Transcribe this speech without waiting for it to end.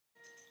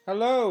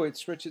Hello,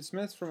 it's Richard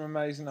Smith from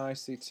Amazing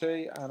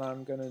ICT, and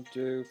I'm going to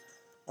do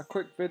a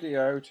quick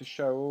video to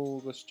show all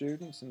the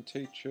students and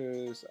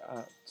teachers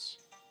at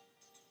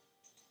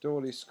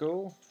Dawley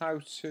School how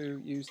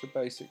to use the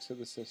basics of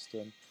the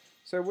system.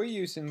 So we're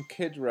using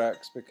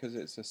KidRex because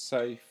it's a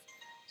safe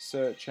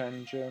search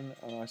engine,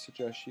 and I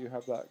suggest you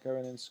have that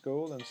going in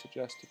school and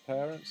suggest to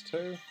parents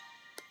too.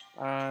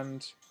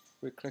 And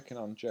we're clicking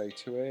on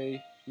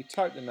j2e. You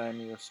type the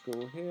name of your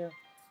school here,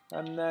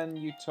 and then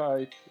you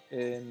type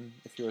in,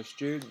 if you're a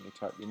student, you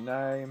type your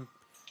name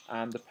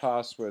and the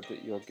password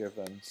that you're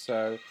given.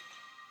 So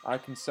I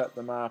can set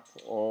them up,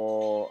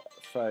 or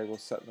Faye will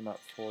set them up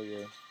for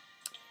you.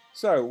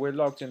 So we're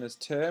logged in as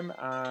Tim,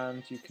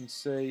 and you can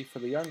see for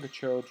the younger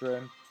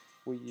children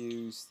we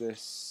use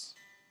this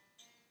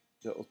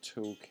little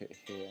toolkit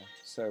here.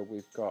 So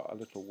we've got a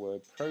little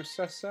word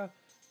processor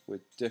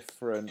with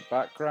different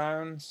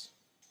backgrounds,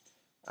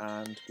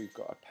 and we've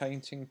got a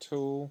painting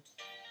tool,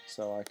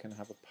 so I can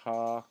have a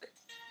park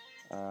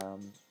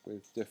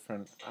with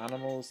different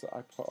animals that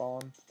I put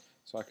on.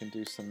 So I can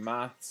do some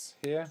maths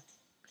here.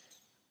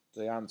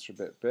 The ants are a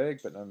bit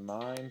big, but never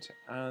mind.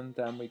 And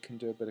then we can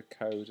do a bit of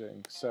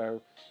coding.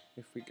 So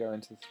if we go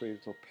into the three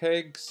little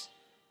pigs,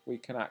 we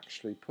can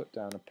actually put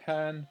down a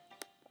pen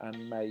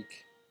and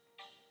make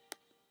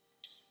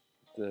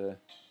the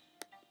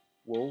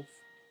wolf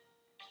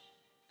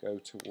go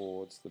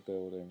towards the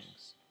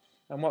buildings.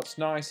 And what's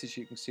nice is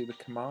you can see the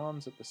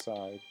commands at the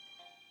side.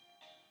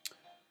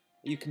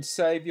 You can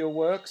save your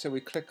work, so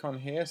we click on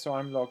here. So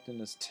I'm logged in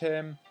as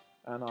Tim,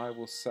 and I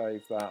will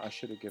save that. I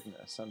should have given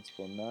it a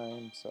sensible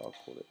name, so I'll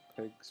call it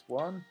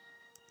Ks1,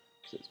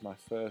 because it's my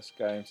first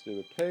game to do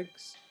with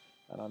pigs,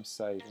 and I'm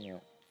saving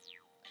it.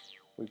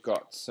 We've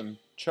got some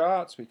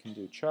charts. We can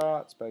do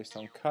charts based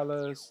on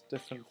colours,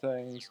 different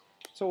things.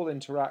 It's all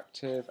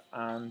interactive,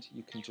 and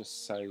you can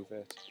just save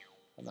it,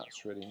 and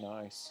that's really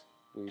nice.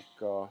 We've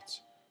got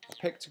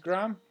a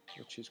pictogram,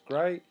 which is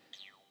great.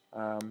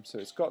 So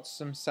it's got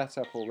some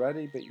setup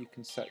already, but you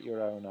can set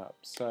your own up.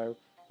 So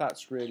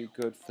that's really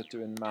good for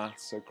doing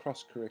maths, so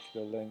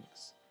cross-curricular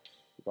links.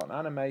 We've got an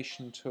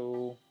animation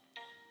tool,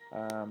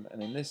 and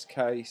in this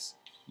case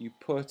you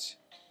put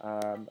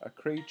a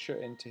creature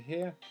into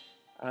here,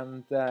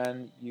 and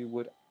then you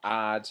would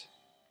add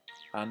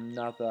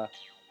another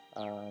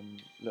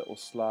little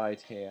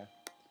slide here,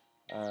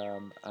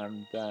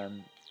 and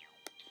then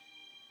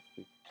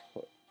we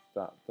put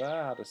that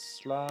there, add a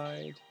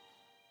slide,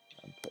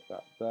 and put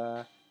that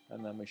there,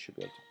 and then we should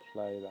be able to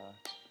play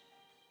that.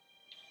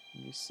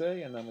 And you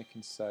see, and then we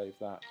can save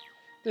that.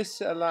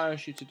 This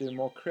allows you to do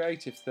more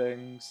creative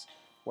things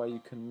where you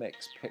can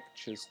mix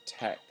pictures,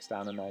 text,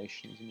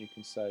 animations, and you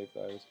can save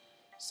those.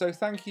 So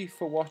thank you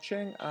for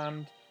watching,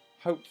 and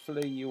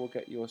hopefully you will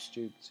get your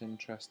students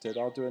interested.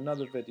 I'll do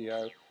another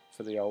video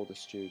for the older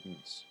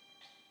students.